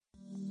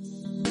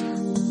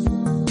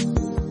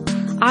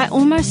I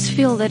almost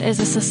feel that as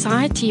a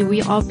society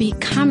we are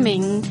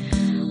becoming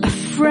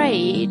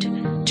afraid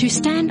to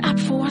stand up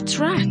for what's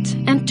right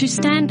and to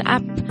stand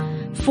up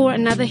for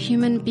another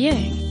human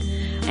being.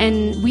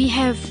 And we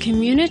have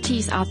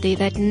communities out there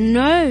that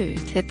know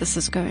that this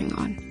is going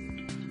on.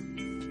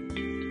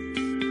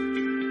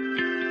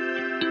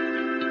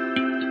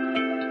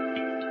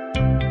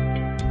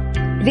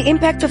 The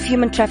impact of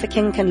human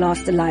trafficking can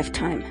last a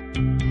lifetime.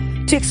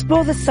 To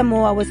explore this some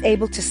more, I was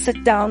able to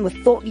sit down with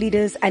thought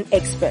leaders and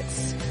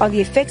experts on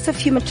the effects of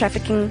human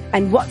trafficking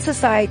and what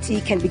society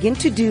can begin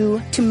to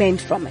do to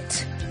mend from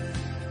it.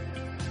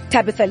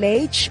 Tabitha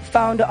Lage,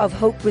 founder of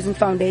Hope Prison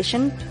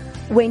Foundation,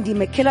 Wendy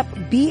McKillop,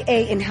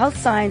 BA in Health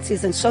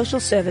Sciences and Social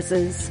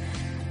Services,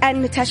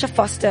 and Natasha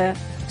Foster,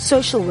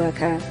 social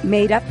worker,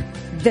 made up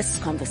this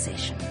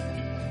conversation.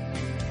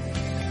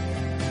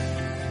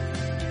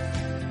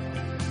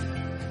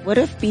 What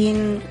have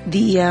been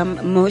the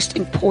most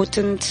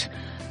important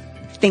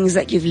things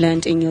that you've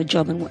learned in your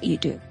job and what you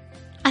do?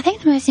 I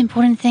think the most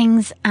important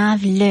things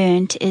I've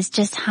learned is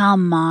just how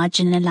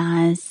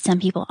marginalized some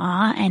people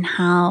are and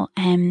how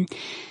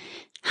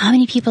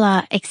many people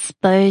are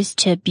exposed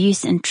to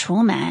abuse and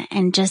trauma,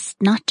 and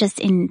just not just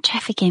in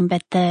trafficking,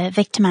 but the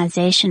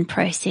victimization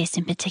process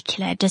in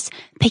particular, just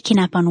picking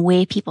up on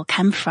where people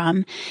come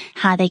from,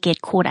 how they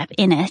get caught up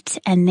in it,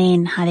 and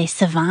then how they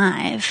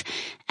survive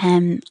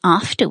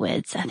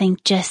afterwards. I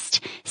think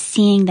just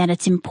seeing that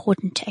it's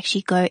important to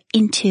actually go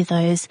into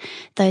those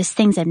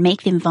things that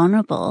make them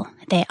vulnerable.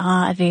 They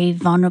are a very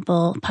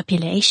vulnerable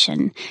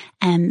population,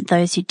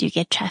 those who do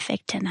get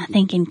trafficked. And I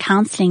think in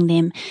counseling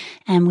them,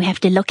 we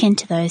have to look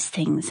into those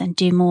things and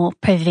do more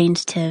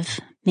preventative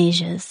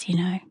measures,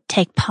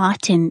 take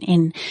part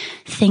in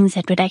things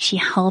that would actually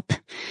help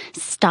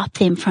stop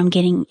them from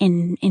getting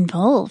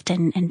involved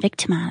and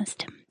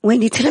victimized.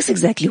 Wendy, tell us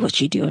exactly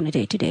what you do on a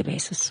day-to-day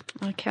basis.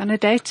 Okay, on a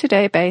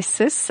day-to-day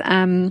basis,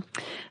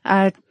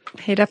 I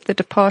head up the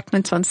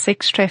department on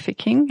sex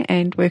trafficking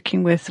and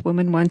working with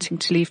women wanting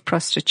to leave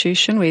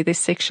prostitution where there's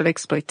sexual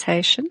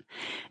exploitation.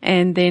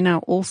 And then I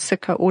also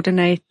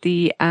coordinate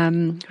the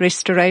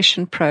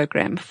restoration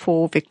program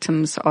for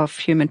victims of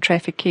human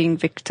trafficking,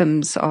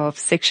 victims of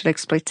sexual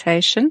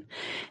exploitation,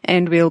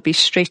 and we'll be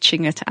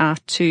stretching it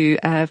out to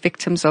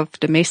victims of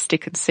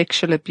domestic and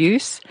sexual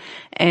abuse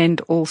and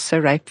also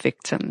rape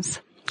victims.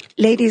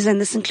 Ladies,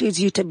 and this includes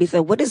you,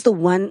 Tabitha, what is the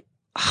one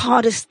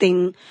hardest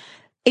thing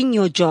in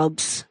your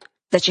jobs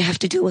that you have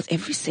to deal with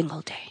every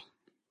single day?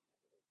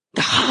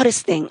 The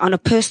hardest thing on a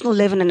personal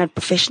level and a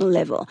professional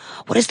level.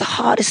 What is the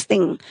hardest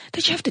thing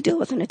that you have to deal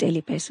with on a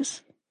daily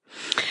basis?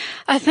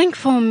 I think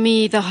for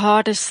me, the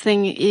hardest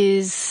thing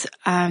is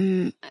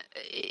coming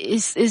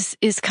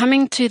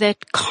to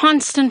that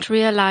constant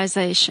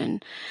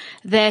realization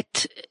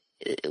that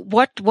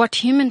what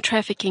human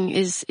trafficking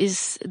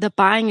is the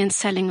buying and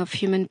selling of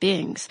human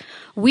beings.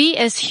 We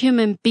as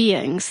human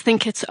beings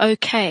think it's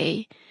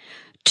okay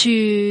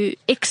to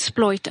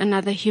exploit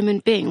another human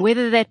being,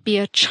 whether that be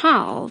a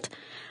child,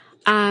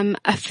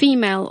 a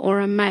female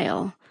or a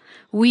male.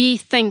 We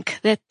think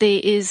that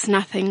there is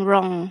nothing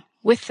wrong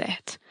with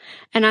that.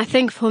 And I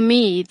think for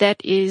me,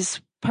 that is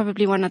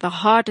probably one of the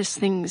hardest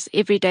things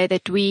every day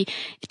that we,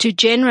 to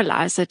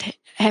generalize it,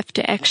 have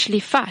to actually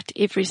fight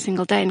every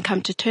single day and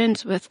come to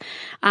terms with.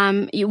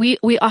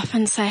 We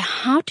often say,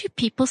 how do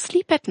people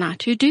sleep at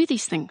night who do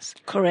these things?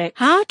 Correct.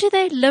 How do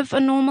they live a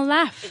normal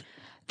life?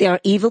 There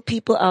are evil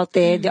people out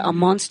there. There are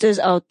monsters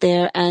out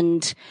there,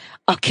 and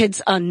our kids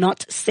are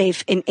not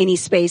safe in any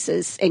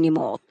spaces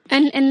anymore.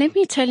 And let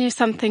me tell you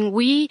something.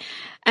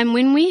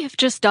 When we have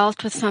just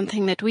dealt with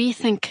something that we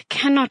think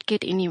cannot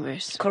get any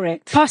worse.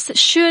 Correct.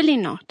 Surely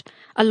not.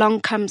 Along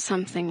comes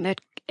something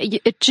that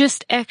it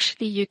just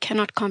actually you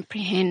cannot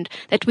comprehend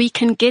that we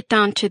can get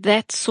down to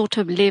that sort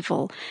of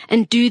level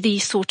and do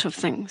these sort of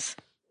things.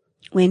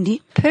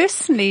 Wendy?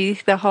 Personally,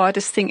 the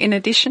hardest thing, in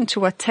addition to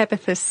what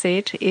Tabitha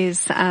said,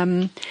 is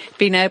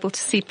being able to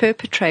see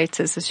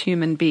perpetrators as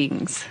human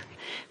beings.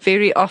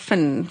 Very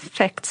often,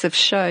 facts have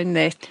shown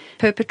that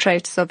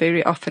perpetrators are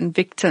very often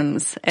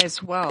victims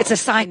as well. It's a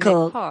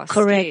cycle.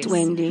 Correct, yes.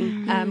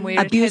 Wendy.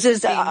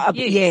 Abusers are,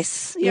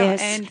 yes.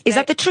 And is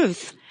that the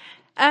truth?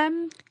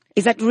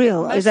 Is that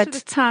real? Most of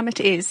the time it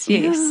is,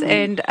 yes. Yeah.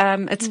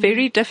 And it's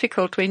very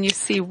difficult when you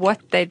see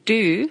what they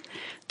do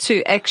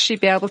to actually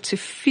be able to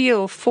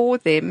feel for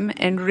them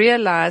and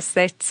realize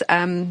that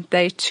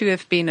they too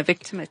have been a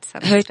victim at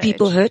some stage.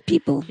 Hurt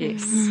people.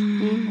 Yes.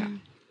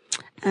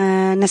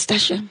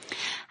 Nastasia?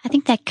 I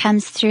think that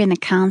comes through in the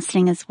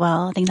counseling as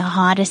well. I think the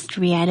hardest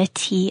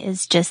reality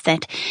is just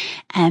that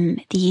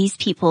these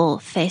people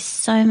face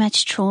so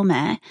much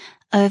trauma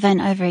over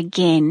and over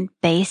again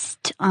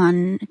based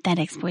on that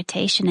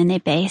exploitation, and they're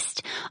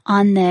based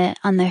on the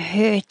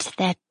hurt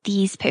that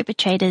these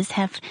perpetrators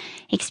have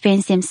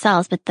experienced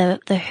themselves, but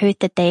the hurt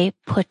that they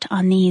put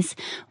on these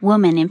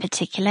women in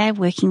particular,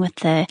 working with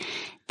the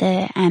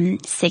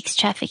sex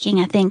trafficking.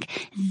 I think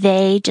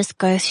they just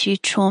go through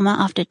trauma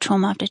after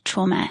trauma after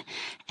trauma,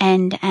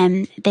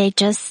 and they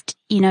just,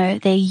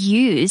 they're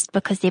used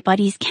because their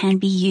bodies can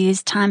be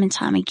used time and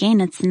time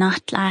again. It's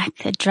not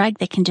like a drug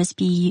that can just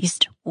be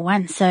used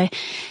once. So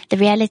the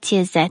reality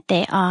is that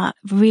they are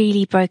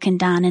really broken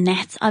down, and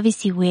that's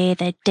obviously where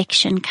the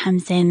addiction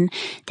comes in,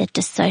 the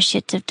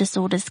dissociative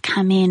disorders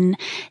come in,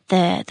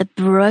 the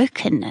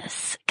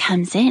brokenness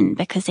comes in,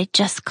 because they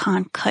just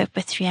can't cope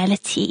with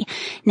reality.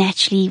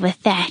 Naturally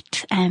with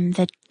that,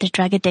 the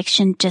drug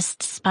addiction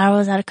just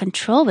spirals out of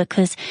control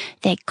because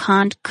they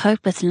can't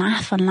cope with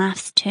life on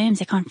life's terms.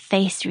 They can't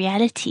face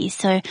reality.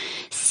 So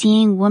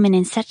seeing women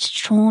in such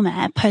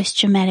trauma,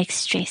 post-traumatic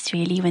stress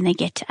really, when they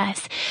get to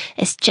us,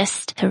 is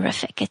just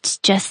horrific. It's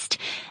just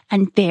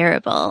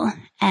unbearable.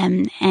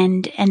 And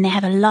they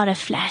have a lot of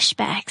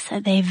flashbacks. So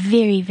they're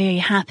very, very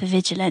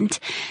hypervigilant.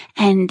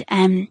 And,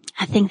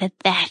 I think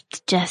that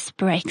just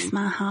breaks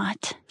my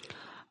heart.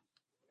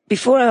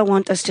 Before I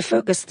want us to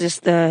focus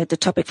the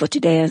topic for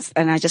today,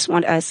 and I just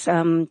want us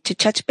to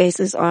touch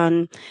bases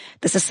on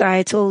the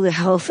societal, the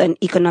health and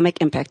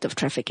economic impact of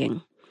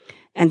trafficking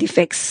and the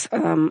effects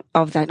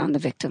of that on the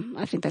victim.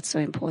 I think that's so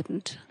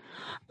important.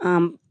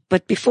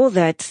 But before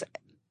that,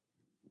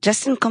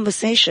 just in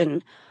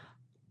conversation,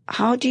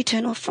 how do you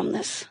turn off from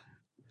this?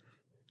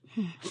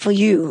 For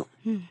you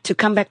to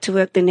come back to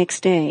work the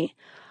next day,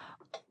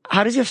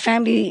 how does your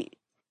family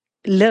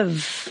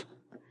live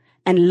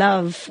and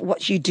love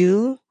what you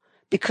do?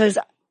 Because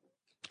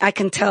I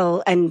can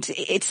tell, and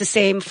it's the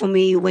same for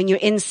me when you're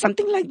in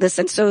something like this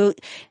and so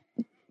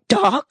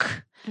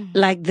dark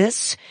like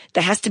this,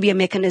 there has to be a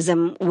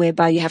mechanism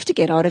whereby you have to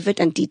get out of it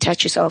and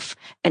detach yourself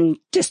and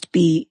just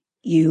be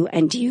you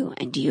and you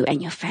and you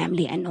and your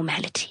family and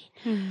normality.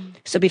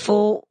 So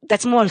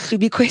that's more a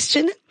Hlubi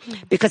question,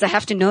 because I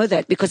have to know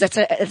that, because it's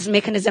a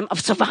mechanism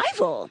of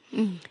survival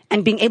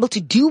and being able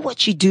to do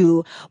what you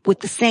do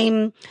with the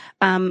same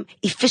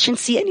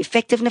efficiency and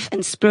effectiveness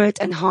and spirit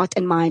and heart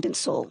and mind and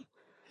soul.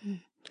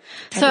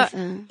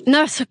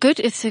 It's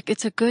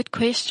a good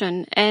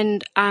question.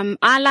 And,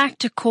 I like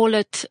to call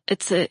it,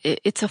 it's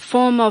a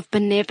form of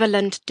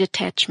benevolent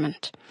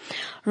detachment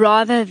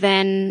rather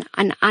than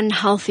an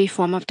unhealthy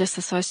form of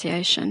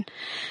disassociation.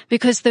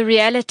 Because the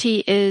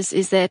reality is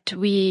that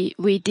we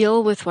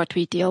deal with what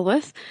we deal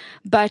with,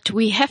 but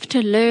we have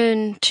to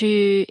learn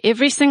to,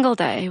 every single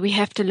day, we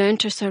have to learn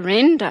to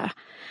surrender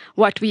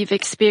what we've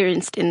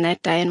experienced in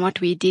that day and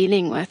what we're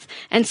dealing with,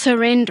 and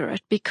surrender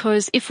it,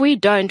 because if we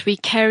don't, we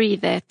carry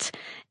that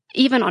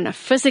even on a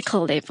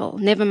physical level,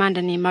 never mind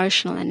an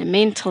emotional and a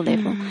mental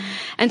level.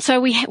 And so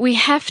we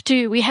have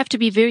to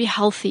be very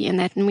healthy in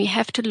that, and we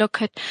have to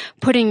look at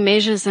putting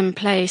measures in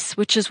place,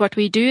 which is what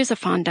we do as a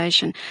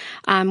foundation.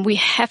 We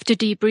have to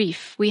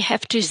debrief. We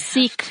have to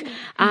seek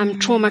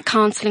trauma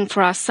counseling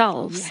for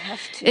ourselves.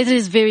 It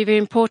is very, very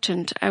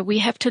important. We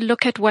have to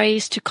look at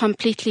ways to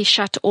completely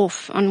shut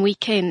off on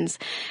weekends,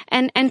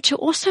 and to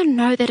also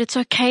know that it's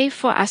okay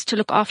for us to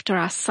look after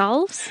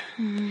ourselves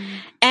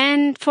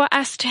and for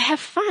us to have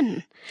fun.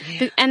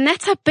 And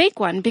that's a big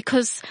one,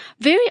 because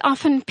very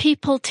often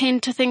people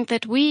tend to think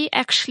that we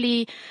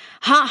actually,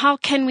 how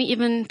can we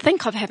even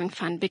think of having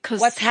fun?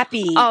 Because what's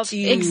happy to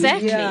you?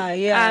 Exactly.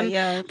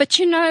 Yeah. But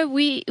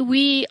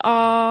we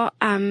are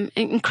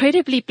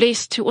incredibly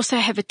blessed to also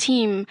have a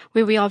team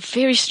where we are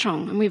very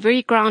strong and we're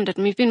very grounded,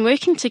 and we've been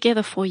working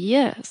together for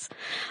years.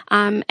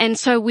 And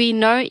so we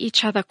know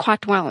each other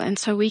quite well, and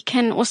so we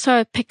can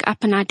also pick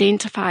up and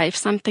identify if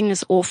something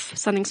is off,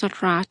 something's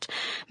not right.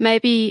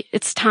 Maybe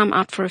it's time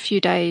out for a few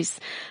days.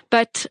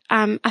 But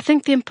I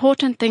think the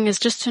important thing is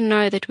just to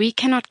know that we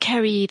cannot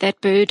carry that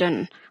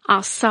burden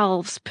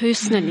ourselves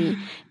personally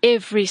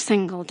every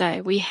single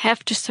day. We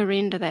have to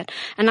surrender that.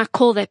 And I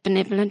call that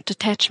benevolent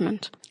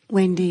detachment.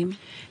 Wendy?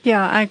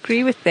 Yeah, I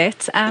agree with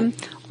that.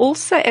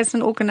 Also, as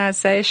an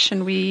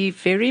organization, we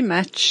very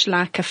much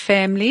like a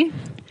family.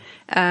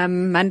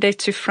 Monday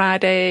to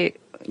Friday,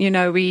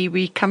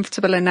 we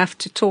comfortable enough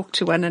to talk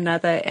to one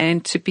another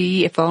and to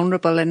be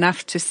vulnerable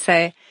enough to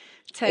say,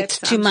 it's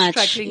too much.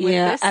 Struggling with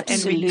this,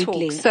 absolutely. And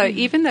we talk. So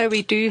even though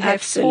we do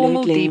have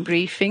formal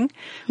debriefing,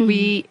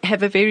 we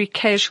have a very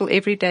casual,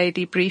 everyday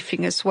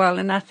debriefing as well.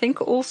 And I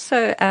think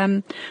also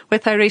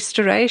with our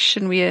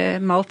restoration, we're a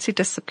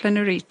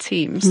multidisciplinary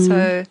team.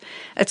 So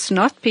it's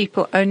not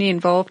people only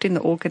involved in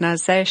the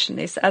organization.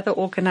 There's other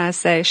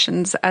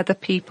organizations, other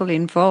people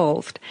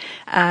involved.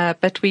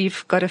 But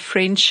we've got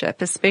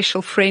a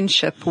special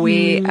friendship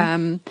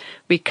where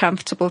we're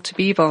comfortable to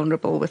be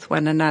vulnerable with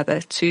one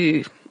another,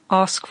 to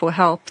ask for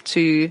help,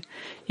 to,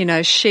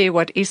 share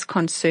what is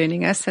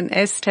concerning us. And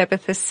as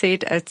Tabitha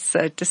said, it's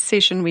a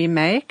decision we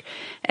make.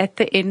 At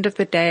the end of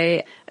the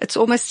day, it's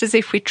almost as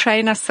if we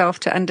train ourselves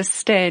to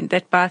understand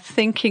that by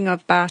thinking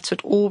about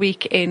it all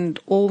weekend,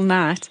 all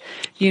night,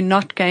 you're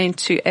not going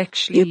to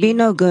actually... You'll be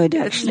no good,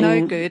 actually.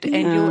 It's no good,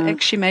 and you'll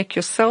actually make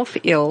yourself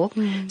ill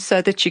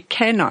so that you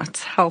cannot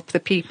help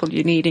the people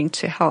you're needing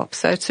to help.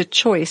 So it's a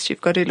choice.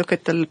 You've got to look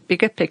at the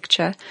bigger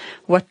picture.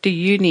 What do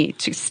you need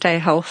to stay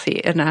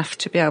healthy enough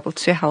to be able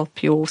to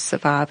help your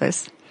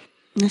survivors?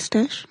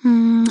 Nastash?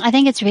 I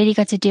think it's really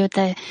got to do with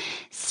the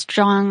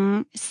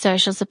strong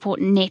social support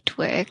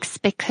networks,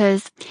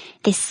 because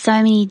there's so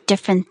many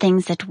different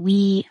things that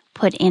we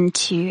put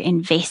into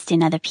invest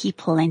in other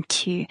people and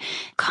to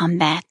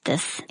combat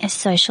this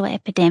social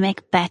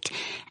epidemic. But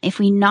if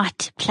we're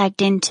not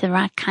plugged into the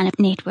right kind of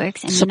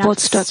networks and support we're not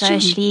structure.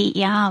 socially,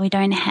 we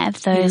don't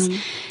have those,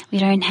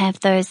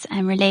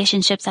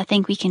 relationships. I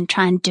think we can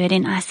try and do it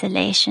in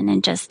isolation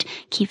and just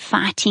keep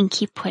fighting,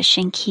 keep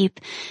pushing,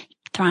 keep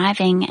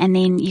thriving, and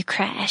then you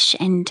crash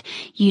and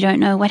you don't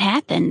know what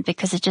happened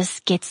because it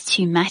just gets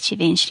too much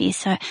eventually.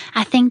 So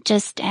I think,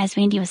 just as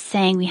Wendy was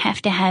saying, we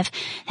have to have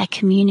that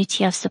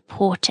community of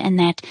support and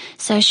that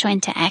social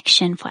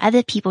interaction for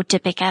other people to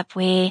pick up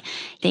where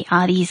there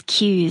are these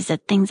cues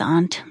that things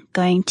aren't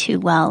going too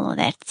well, or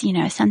that,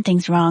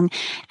 something's wrong,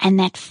 and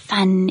that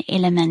fun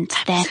element,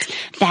 that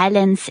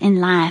balance in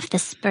life, the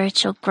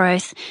spiritual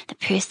growth, the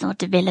personal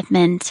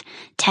development,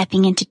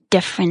 tapping into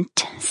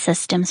different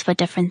systems for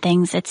different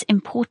things. It's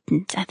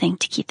important, I think,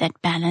 to keep that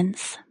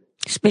balance.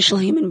 Special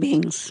human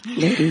beings,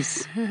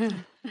 ladies.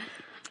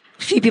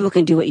 Few people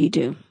can do what you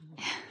do.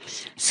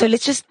 So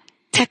let's just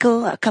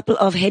tackle a couple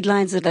of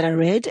headlines that I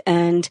read,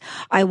 and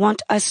I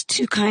want us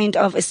to kind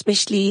of,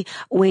 especially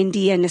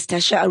Wendy and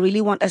Nastasia, I really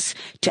want us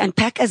to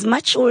unpack as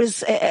much or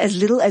as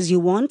little as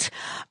you want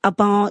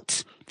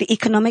about the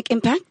economic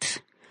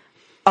impact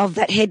of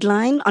that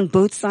headline on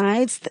both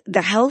sides,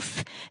 the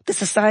health, the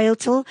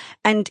societal,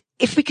 and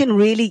if we can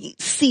really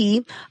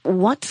see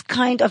what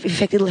kind of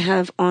effect it'll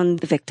have on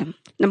the victim.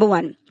 Number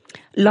one,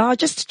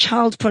 largest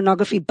child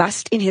pornography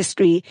bust in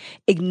history,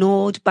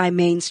 ignored by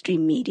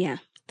mainstream media.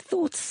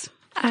 Thoughts?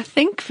 I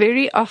think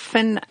very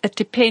often it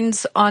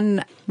depends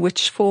on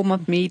which form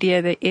of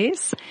media there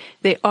is.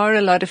 There are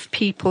a lot of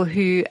people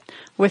who,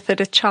 with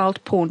it, a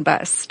child porn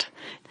bust.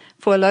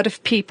 For a lot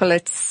of people,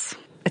 it's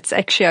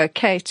actually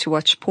okay to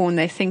watch porn.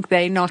 They think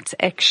they're not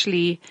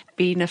actually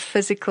being a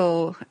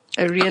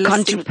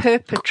realistic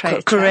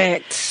perpetrator.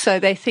 Correct. So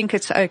they think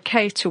it's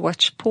okay to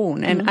watch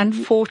porn. And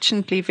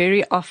unfortunately,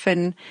 very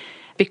often,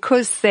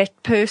 because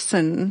that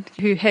person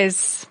who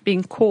has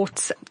been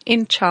caught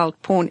in child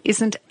porn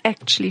isn't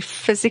actually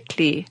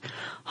physically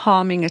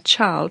harming a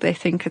child, they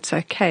think it's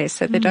okay.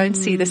 So they don't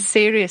see the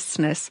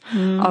seriousness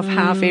of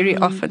how very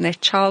often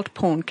that child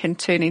porn can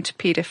turn into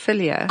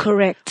pedophilia.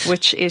 Correct.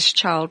 Which is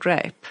child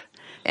rape.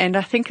 And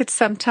I think it's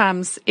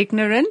sometimes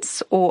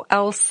ignorance, or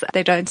else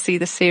they don't see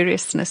the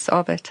seriousness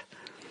of it.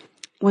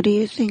 What do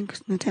you think,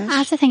 Natasha? I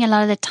also think a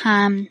lot of the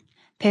time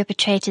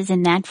perpetrators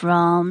in that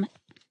realm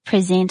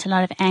present a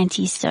lot of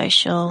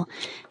antisocial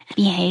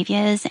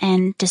behaviors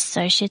and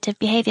dissociative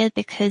behaviors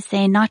because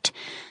they're not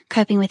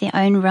coping with their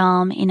own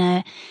realm in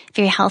a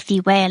very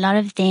healthy way. A lot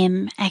of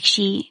them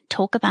actually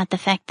talk about the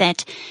fact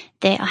that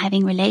they are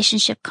having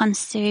relationship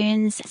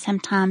concerns.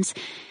 Sometimes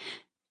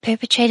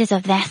perpetrators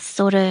of that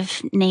sort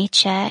of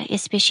nature,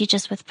 especially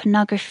just with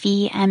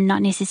pornography and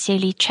not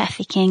necessarily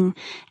trafficking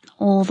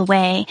all the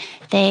way,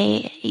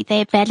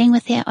 they're battling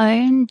with their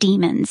own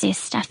demons. There's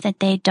stuff that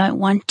they don't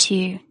want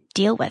to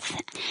deal with,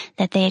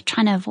 that they're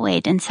trying to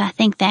avoid. And so I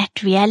think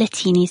that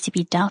reality needs to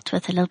be dealt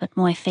with a little bit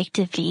more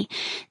effectively.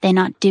 They're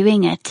not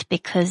doing it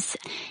because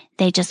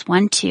they just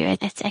want to.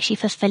 It's actually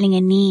fulfilling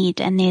a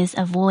need, and there's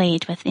a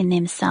void within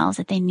themselves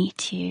that they need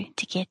to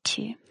get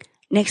to.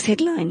 Next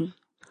headline.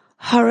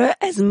 Horror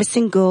as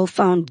missing girl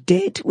found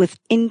dead with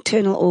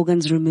internal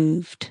organs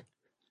removed.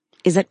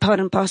 Is that part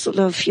and parcel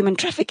of human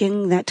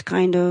trafficking, that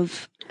kind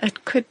of?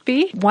 It could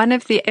be. One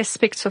of the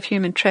aspects of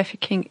human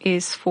trafficking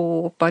is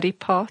for body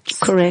parts.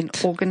 Correct.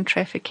 And organ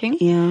trafficking.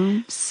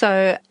 Yeah.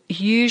 So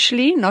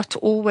usually, not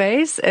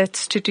always,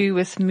 it's to do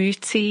with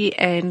muti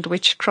and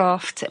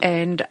witchcraft,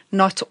 and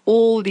not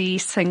all the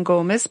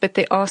sangomas, but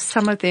there are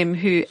some of them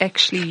who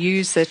actually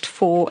use it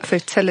for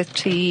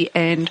fertility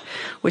and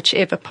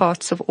whichever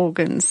parts of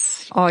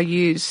organs are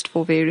used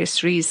for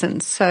various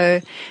reasons.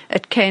 So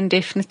it can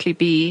definitely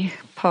be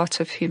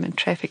part of human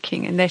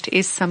trafficking, and that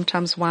is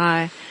sometimes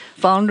why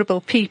vulnerable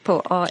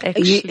people are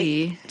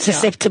actually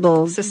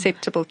susceptible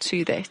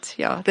to that.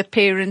 Yeah, the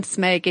parents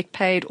may get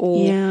paid,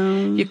 or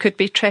you could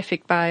be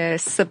trafficked by a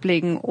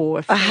sibling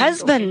or a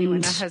husband. Or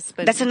anyone, a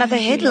husband. That's another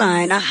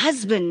headline. A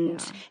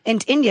husband in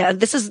India.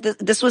 This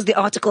was the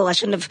article. I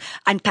shouldn't have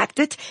unpacked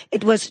it.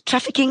 It was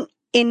trafficking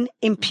in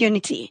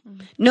impunity.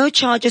 No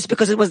charges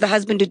because it was the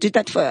husband who did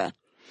that for her.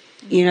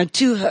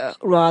 To her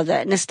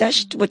rather.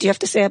 Nastash, what do you have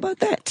to say about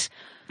that?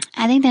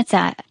 I think that's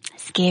a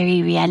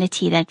scary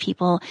reality that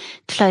people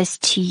close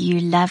to you,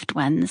 loved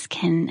ones,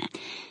 can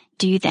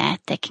do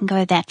that. They can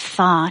go that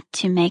far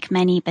to make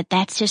money, but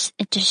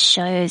it just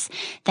shows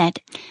that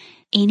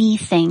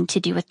anything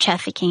to do with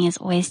trafficking is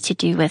always to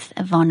do with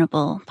a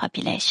vulnerable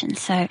population.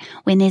 So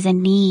when there's a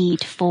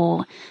need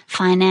for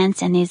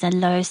finance and there's a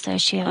low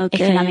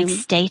socioeconomic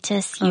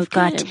status, you've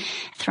got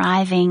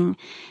thriving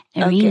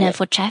arena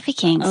for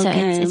trafficking. So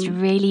it's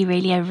really,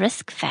 really a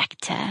risk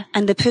factor.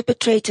 And the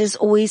perpetrators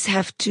always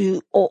have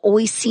to, or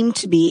always seem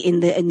to be in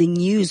the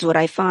news. What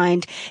I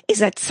find is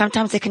that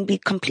sometimes they can be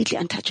completely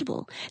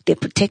untouchable. They're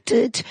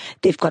protected.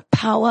 They've got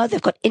power.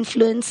 They've got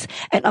influence.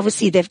 And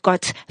obviously they've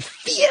got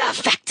fear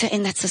factor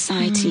in that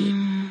society.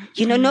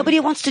 Nobody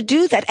wants to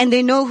do that, and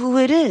they know who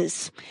it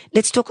is.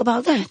 Let's talk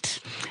about that.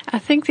 I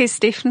think there's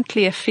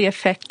definitely a fear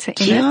factor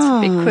in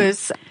it,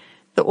 because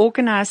the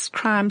organized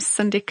crime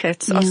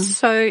syndicates are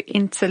so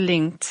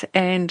interlinked,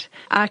 and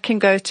I can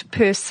go to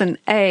person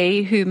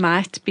A who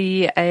might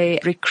be a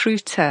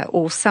recruiter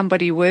or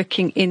somebody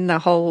working in the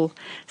whole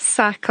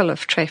cycle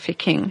of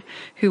trafficking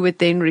who would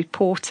then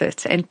report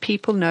it, and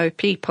people know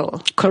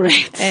people.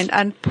 Correct. And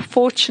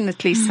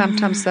unfortunately,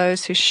 sometimes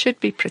those who should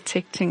be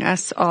protecting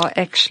us are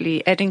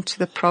actually adding to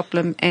the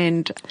problem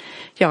and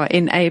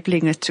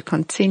enabling it to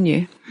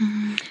continue.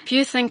 If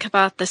you think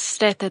about the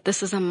stat that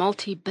this is a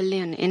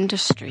multi-billion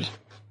industry,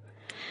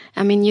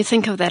 I mean, you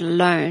think of that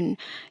alone,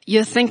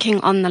 you're thinking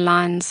on the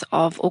lines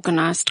of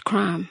organized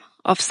crime,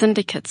 of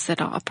syndicates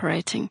that are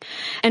operating.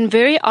 And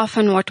very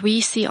often what we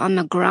see on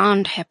the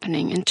ground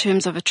happening in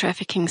terms of a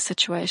trafficking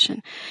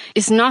situation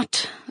is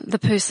not the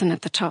person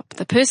at the top.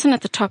 The person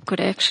at the top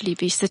could actually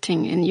be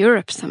sitting in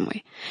Europe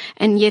somewhere,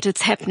 and yet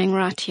it's happening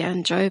right here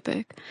in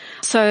Joburg.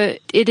 So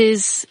it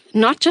is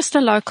not just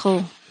a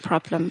local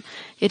problem.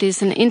 It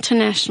is an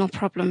international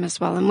problem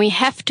as well. And we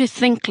have to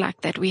think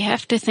like that. We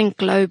have to think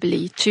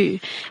globally too,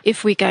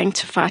 if we're going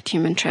to fight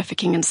human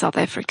trafficking in South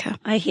Africa.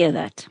 I hear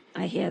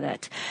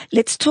that.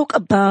 Let's talk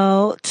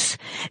about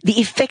the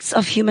effects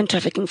of human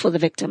trafficking for the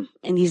victim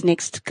in these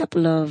next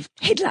couple of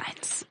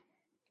headlines.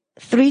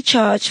 3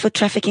 charged for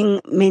trafficking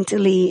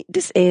mentally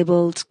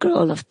disabled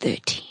girl of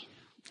 13.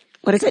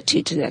 What does that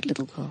do to that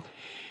little girl?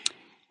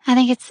 I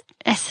think it's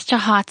such a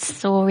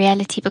heart-sore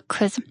reality,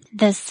 because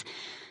this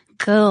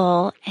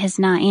girl has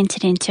now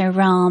entered into a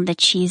realm that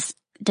she's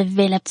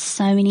developed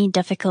so many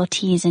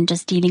difficulties in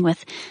just dealing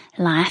with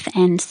life,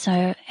 and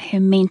so her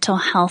mental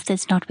health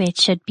is not where it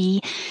should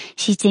be.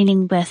 She's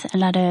dealing with a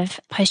lot of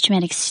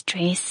post-traumatic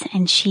stress,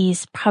 and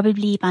she's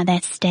probably by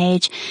that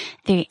stage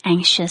very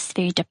anxious,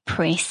 very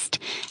depressed,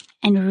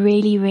 and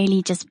really,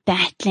 really just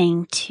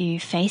battling to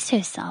face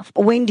herself.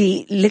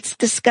 Wendy, let's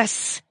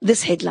discuss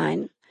this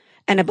headline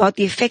and about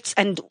the effects,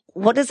 and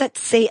what does that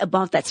say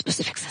about that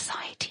specific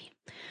society?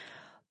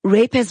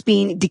 Rape has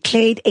been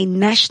declared a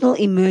national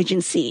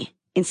emergency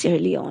in Sierra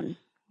Leone.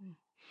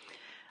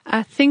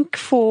 I think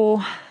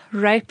for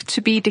rape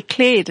to be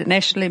declared a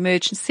national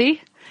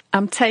emergency,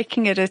 I'm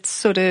taking it as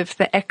sort of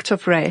the act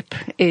of rape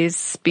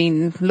is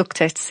being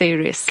looked at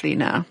seriously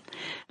now.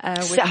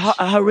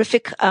 A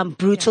horrific,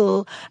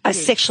 brutal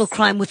sexual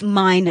crime with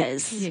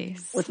minors.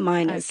 Yes. With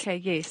minors. Okay,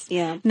 yes.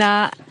 Yeah.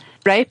 Now,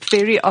 rape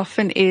very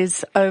often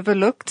is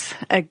overlooked.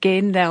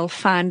 Again, they'll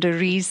find a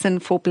reason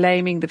for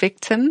blaming the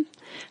victim.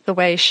 The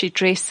way she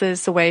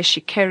dresses, the way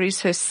she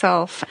carries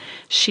herself.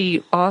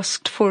 She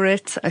asked for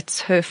it.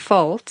 It's her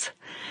fault.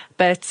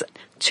 But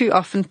too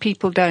often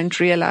people don't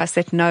realize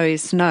that no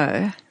is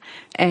no.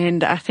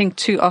 And I think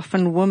too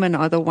often women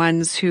are the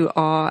ones who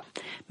are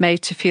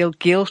made to feel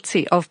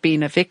guilty of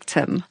being a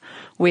victim.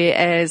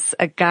 Whereas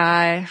a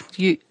guy,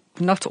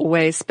 not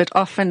always, but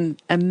often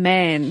a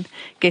man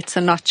gets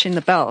a notch in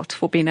the belt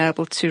for being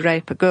able to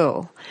rape a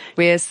girl,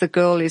 whereas the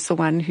girl is the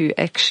one who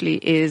actually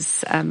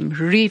is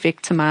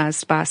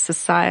re-victimized by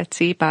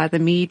society, by the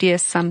media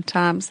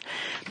sometimes,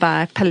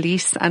 by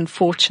police,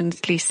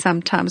 unfortunately,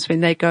 sometimes when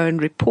they go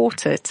and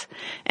report it,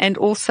 and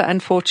also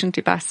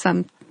unfortunately by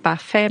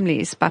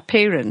families, by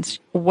parents.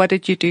 What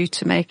did you do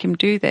to make him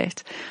do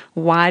that?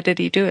 Why did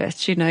he do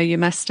it? You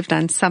must have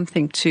done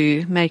something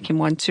to make him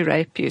want to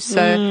rape you.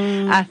 So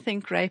I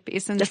think rape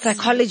isn't the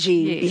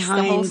psychology behind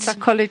the whole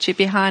psychology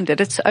behind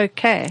it. It's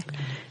okay.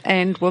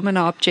 And women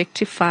are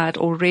objectified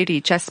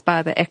already just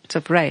by the act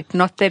of rape.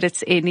 Not that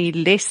it's any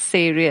less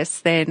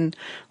serious than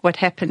what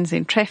happens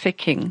in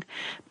trafficking,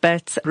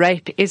 but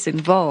rape is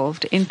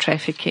involved in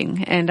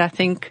trafficking. And I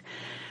think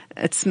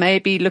it's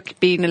maybe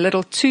being a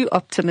little too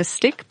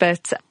optimistic,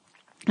 but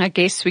I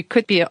guess we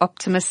could be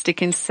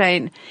optimistic in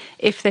saying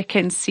if they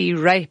can see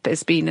rape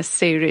as being a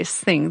serious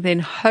thing, then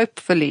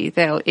hopefully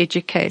they'll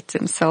educate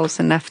themselves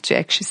enough to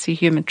actually see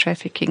human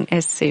trafficking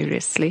as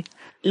seriously.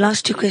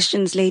 Last 2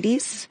 questions,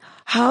 ladies.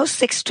 How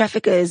sex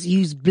traffickers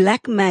use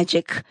black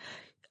magic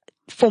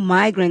for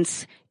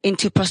migrants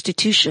into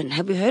prostitution.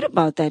 Have you heard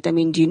about that? I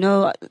mean, do you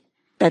know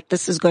that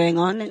this is going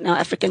on in our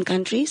African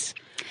countries?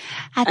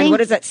 And what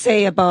does that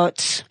say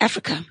about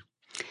Africa?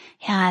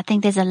 Yeah, I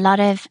think there's a lot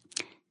of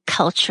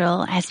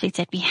cultural aspects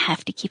that we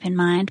have to keep in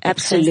mind.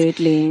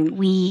 Absolutely.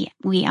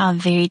 We are a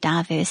very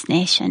diverse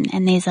nation,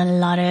 and there's a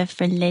lot of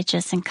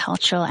religious and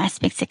cultural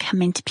aspects that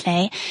come into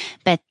play,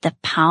 but the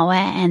power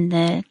and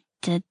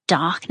the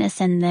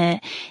darkness and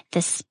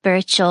the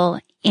spiritual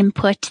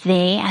input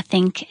there, I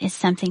think, is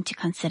something to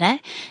consider.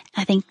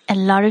 I think a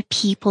lot of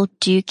people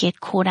do get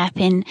caught up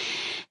in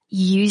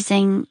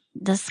using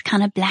this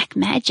kind of black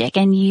magic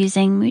and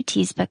using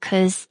mutis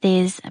because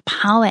there's a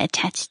power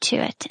attached to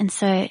it. And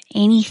so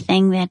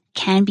anything that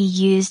can be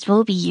used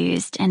will be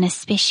used, and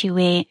especially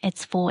where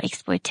it's for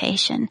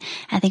exploitation.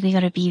 I think we've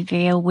got to be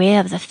very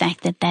aware of the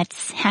fact that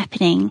that's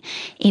happening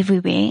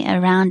everywhere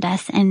around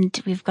us, and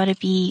we've got to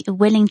be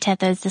willing to have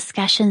those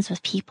discussions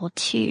with people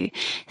too,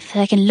 so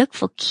they can look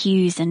for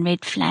cues and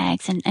red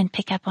flags and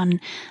pick up on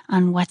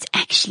what's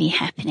actually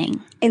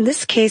happening. In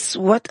this case,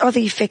 what are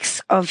the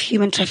effects of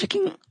human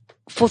trafficking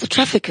for the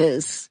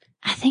traffickers?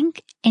 I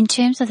think in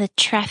terms of the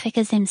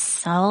traffickers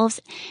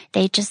themselves,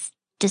 they just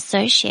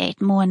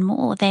dissociate more and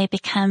more. They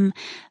become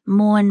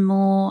more and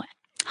more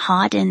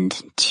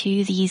hardened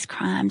to these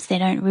crimes. They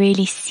don't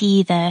really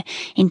see the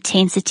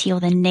intensity or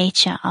the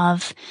nature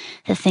of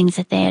the things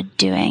that they are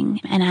doing.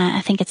 And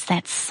I think it's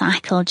that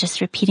cycle just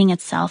repeating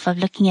itself of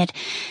looking at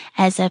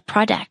as a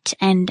product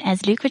and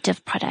as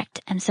lucrative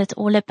product. And so it's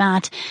all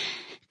about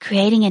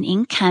creating an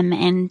income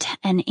and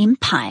an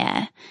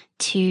empire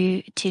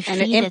to feed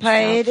And an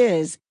empire itself. it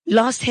is.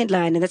 Last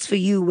headline, and that's for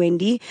you,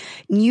 Wendy.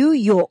 New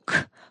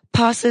York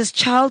passes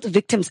Child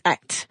Victims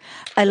Act,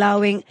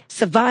 allowing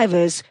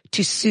survivors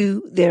to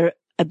sue their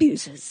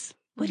abusers.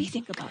 What do you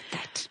think about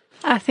that?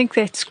 I think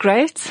that's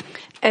great.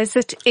 As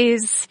it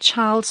is,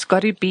 child's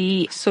got to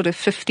be sort of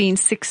 15,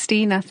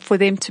 16 for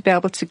them to be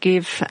able to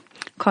give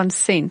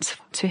consent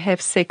to have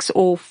sex,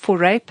 or for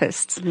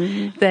rapists,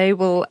 they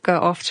will go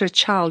after a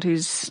child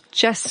who's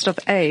just of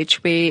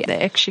age where they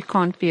actually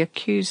can't be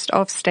accused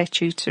of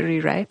statutory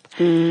rape.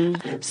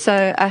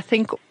 So I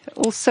think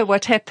also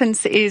what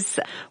happens is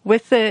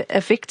with a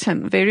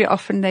victim, very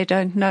often they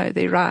don't know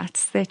their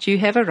rights, that you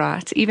have a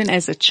right. Even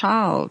as a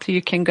child,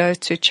 you can go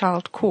to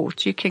child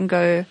court. You can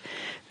go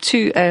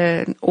to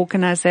an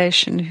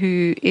organization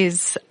who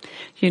is,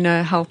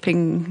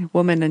 helping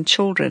women and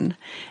children.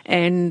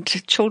 And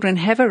children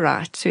have a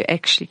right to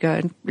actually go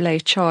and lay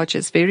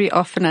charges. Very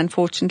often,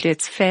 unfortunately,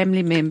 it's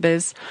family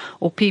members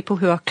or people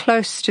who are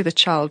close to the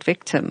child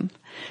victim.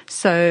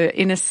 So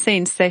in a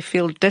sense, they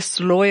feel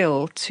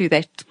disloyal to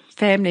that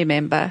family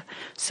member,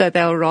 so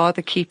they'll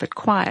rather keep it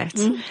quiet.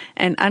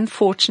 And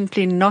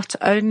unfortunately, not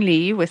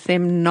only with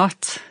them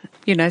not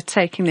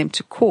taking them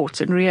to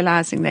court and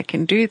realizing they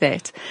can do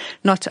that,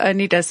 not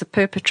only does the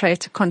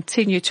perpetrator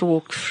continue to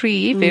walk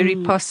free, very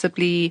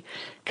possibly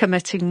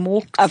committing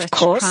more such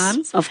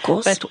crimes, of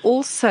course, but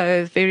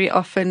also very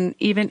often,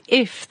 even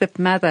if the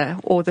mother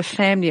or the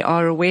family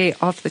are aware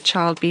of the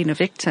child being a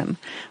victim,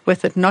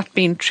 with it not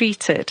being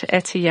treated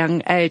at a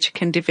young age,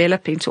 can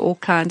develop into all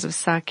kinds of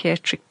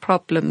psychiatric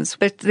problems.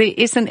 But there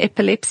is an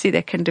epilepsy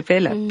that can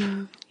develop,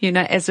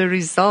 as a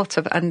result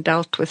of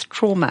undealt with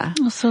trauma.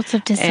 All sorts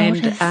of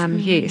disorders. And,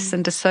 yes,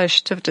 and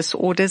dissociative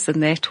disorders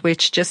and that,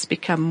 which just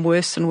become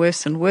worse and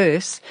worse and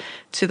worse,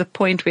 to the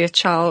point where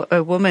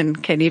a woman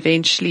can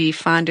eventually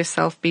find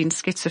herself being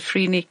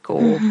schizophrenic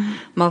or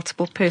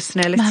multiple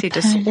personality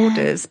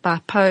disorders,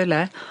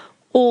 bipolar,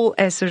 all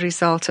as a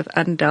result of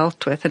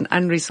undealt with and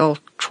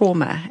unresolved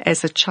trauma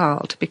as a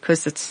child,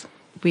 because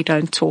we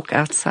don't talk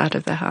outside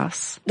of the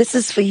house. This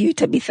is for you,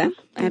 Tabitha.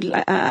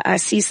 I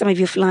see some of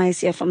your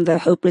flyers here from the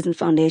Hope Prison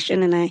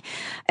Foundation,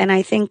 and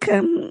I think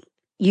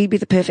you'd be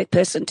the perfect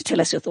person to tell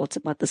us your thoughts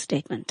about this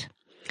statement.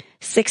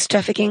 Sex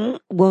trafficking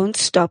won't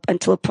stop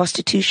until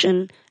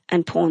prostitution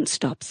and porn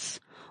stops.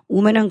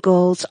 Women and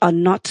girls are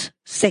not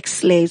sex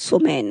slaves for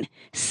men.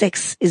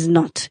 Sex is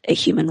not a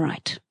human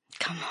right.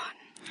 Come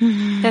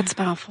on. That's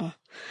powerful.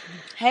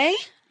 Hey?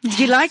 Did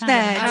you like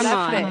that? Come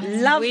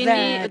on. Love We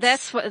that.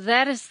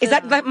 that is Is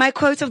that my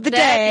quote of the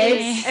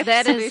day?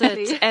 That is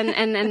it.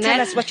 And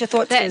Tell us what your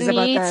thoughts is about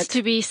that. That needs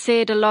to be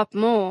said a lot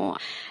more.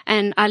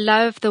 And I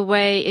love the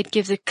way it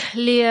gives a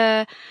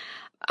clear,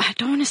 I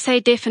don't want to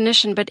say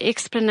definition, but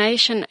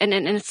explanation, and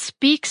it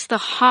speaks the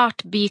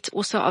heartbeat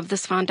also of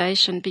this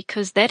foundation,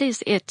 because that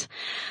is it.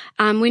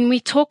 When we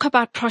talk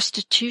about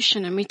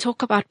prostitution and we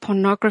talk about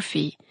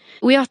pornography,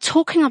 we are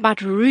talking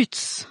about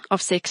roots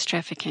of sex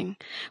trafficking.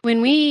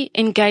 When we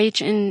engage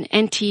in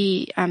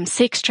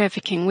anti-sex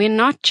trafficking, we're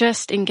not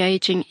just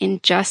engaging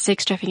in just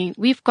sex trafficking.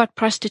 We've got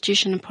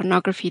prostitution and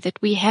pornography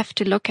that we have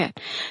to look at,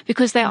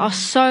 because they are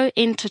so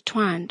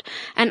intertwined.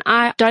 And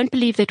I don't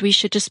believe that we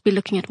should just be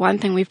looking at one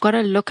thing. We've got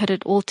to look at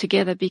it all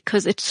together,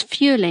 because it's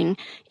fueling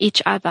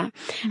each other.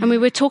 And we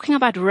were talking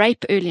about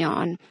rape earlier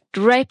on.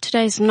 Rape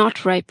today is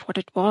not rape what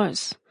it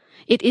was.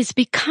 It is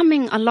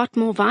becoming a lot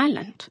more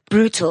violent.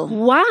 Brutal.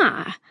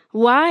 Why?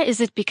 Why is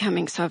it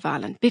becoming so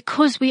violent?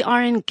 Because we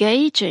are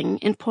engaging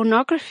in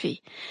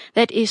pornography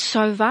that is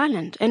so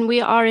violent, and we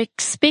are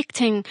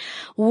expecting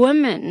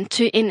women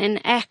to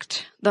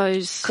enact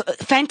those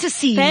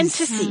fantasies.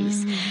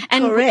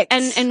 And, Correct.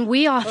 And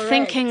we are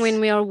thinking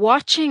when we are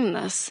watching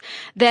this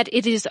that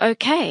it is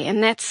okay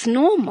and that's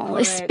normal,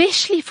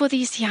 especially for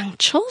these young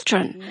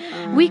children.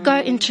 We go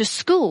into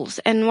schools,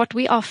 and what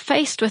we are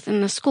faced with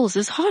in the schools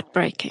is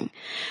heartbreaking,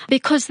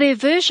 because their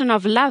version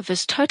of love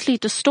is totally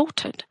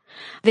distorted.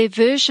 Their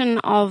version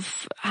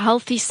of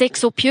healthy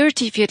sex or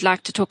purity, if you'd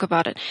like to talk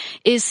about it,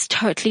 is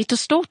totally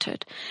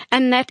distorted.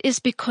 And that is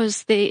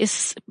because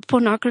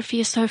pornography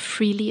is so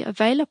freely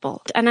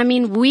available. And I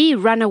mean, we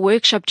run a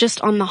workshop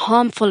just on the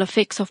harmful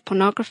effects of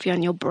pornography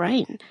on your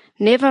brain.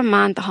 Never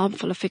mind the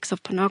harmful effects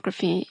of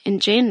pornography in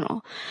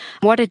general,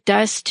 what it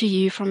does to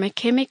you from a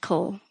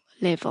chemical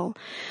level.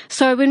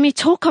 So when we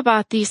talk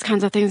about these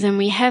kinds of things and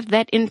we have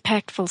that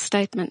impactful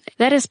statement,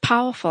 that is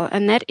powerful,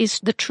 and that is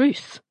the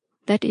truth.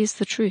 That is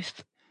the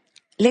truth.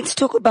 Let's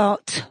talk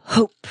about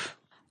hope.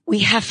 We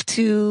have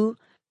to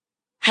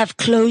have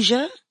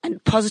closure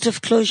and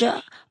positive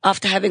closure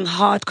after having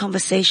hard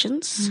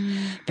conversations,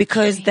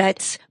 because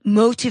that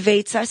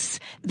motivates us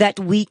that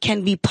we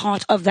can be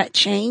part of that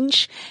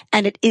change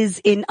and it is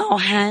in our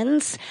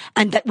hands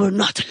and that we're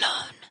not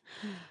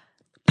alone.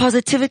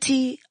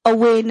 Positivity,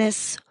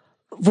 awareness,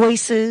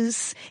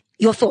 voices,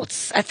 your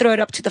thoughts. I throw it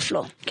up to the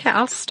floor. Okay,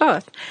 I'll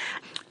start.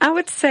 I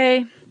would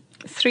say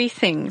 3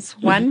 things.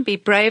 1, be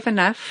brave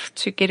enough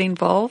to get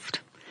involved.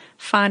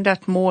 Find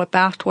out more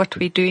about what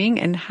we're doing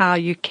and how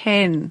you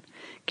can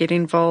get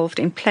involved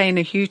in playing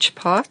a huge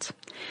part.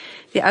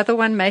 The other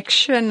one, make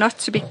sure not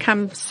to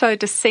become so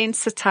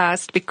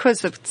desensitized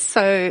because of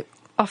so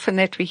often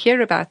that we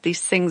hear about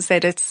these things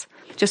that it's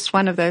just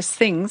one of those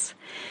things.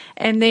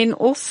 And then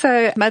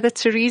also Mother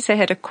Teresa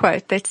had a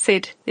quote that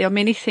said, there are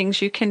many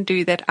things you can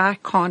do that I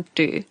can't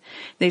do.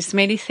 There's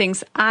many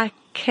things I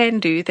can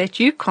do that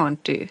you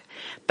can't do,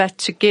 but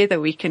together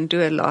we can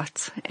do a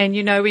lot. And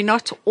we're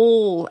not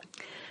all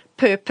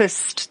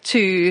purposed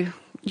to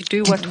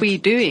do what we're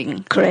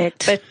doing.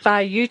 Correct. But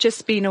by you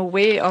just being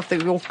aware of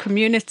your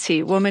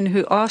community, women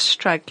who are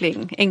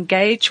struggling,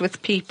 engage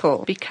with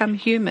people, become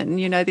human.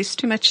 There's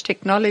too much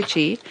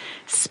technology.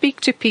 Speak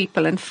to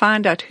people and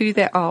find out who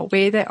they are,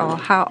 where they are,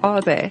 how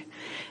are they,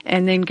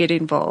 and then get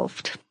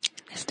involved.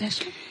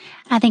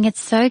 I think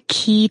it's so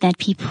key that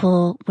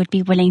people would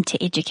be willing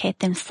to educate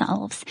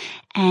themselves.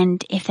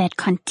 And if they'd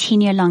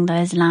continue along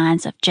those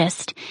lines of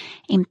just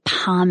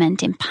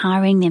empowerment,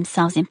 empowering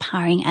themselves,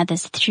 empowering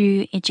others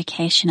through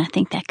education, I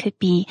think that could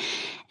be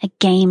a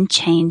game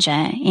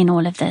changer in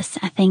all of this.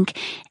 I think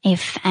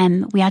if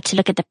we are to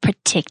look at the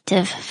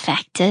protective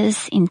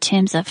factors in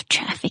terms of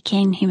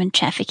trafficking, human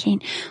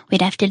trafficking,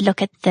 we'd have to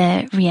look at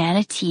the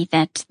reality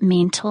that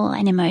mental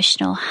and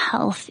emotional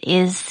health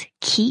is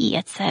key.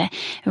 It's a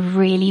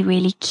really,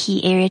 really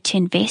key area to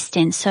invest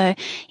in. So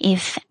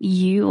if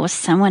you or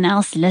someone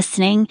else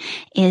listening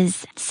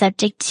is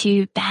subject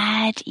to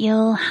bad,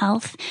 ill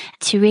health,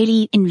 to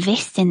really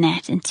invest in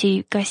that and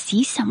to go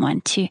see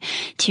someone to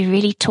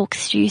really talk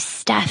through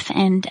stuff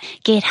and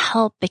get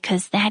help,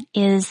 because that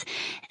is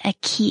a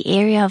key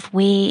area of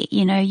where,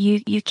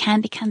 you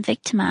can become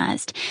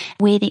victimized,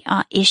 where there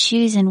are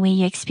issues and where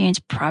you experience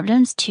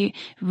problems, to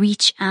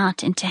reach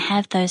out and to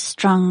have those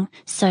strong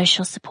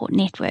social support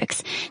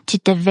networks, to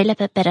develop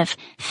a bit of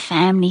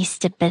family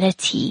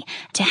stability,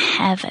 to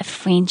have a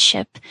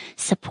friendship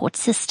support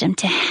system,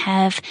 to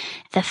have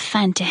the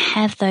fun, to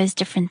have those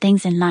different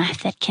things in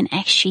life that can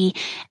actually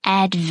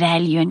add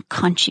value and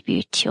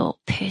contribute to your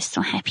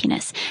personal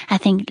happiness. I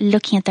think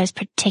looking at those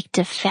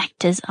protective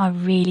factors are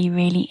really,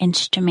 really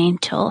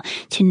instrumental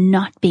to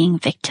not being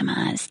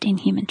victimized in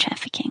human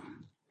trafficking.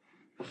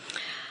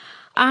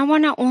 I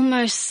want to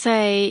almost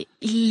say,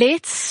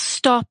 let's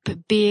stop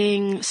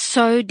being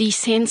so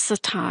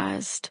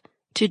desensitized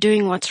to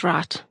doing what's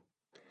right.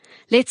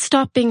 Let's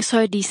stop being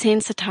so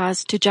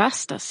desensitized to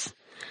justice.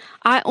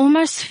 I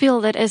almost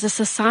feel that as a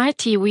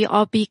society, we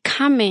are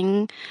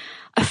becoming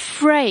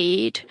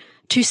afraid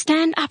to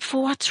stand up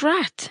for what's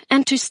right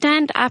and to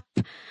stand up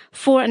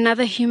for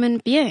another human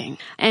being.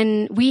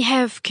 And we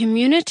have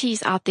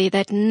communities out there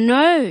that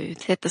know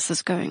that this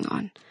is going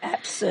on.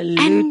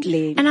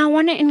 Absolutely. And I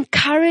want to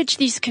encourage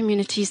these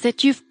communities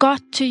that you've got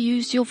to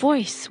use your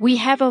voice. We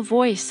have a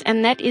voice,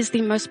 and that is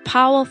the most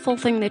powerful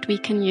thing that we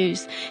can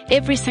use.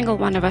 Every single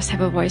one of us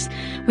have a voice.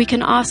 We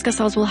can ask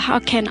ourselves, well, how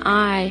can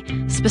I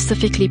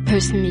specifically,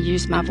 personally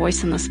use my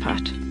voice in this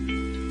part?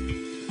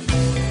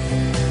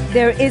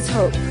 There is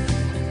hope.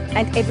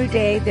 And every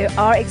day there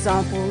are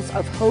examples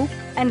of hope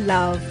and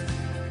love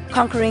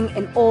conquering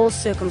in all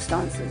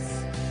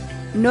circumstances.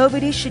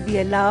 Nobody should be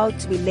allowed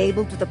to be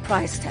labeled with a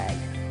price tag.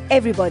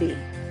 Everybody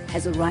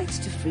has a right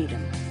to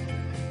freedom.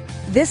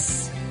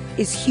 This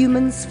is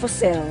Humans for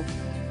Sale,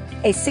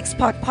 a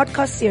 6-part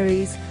podcast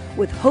series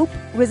with Hope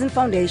Risen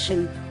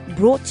Foundation,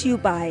 brought to you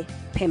by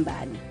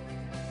Pembani.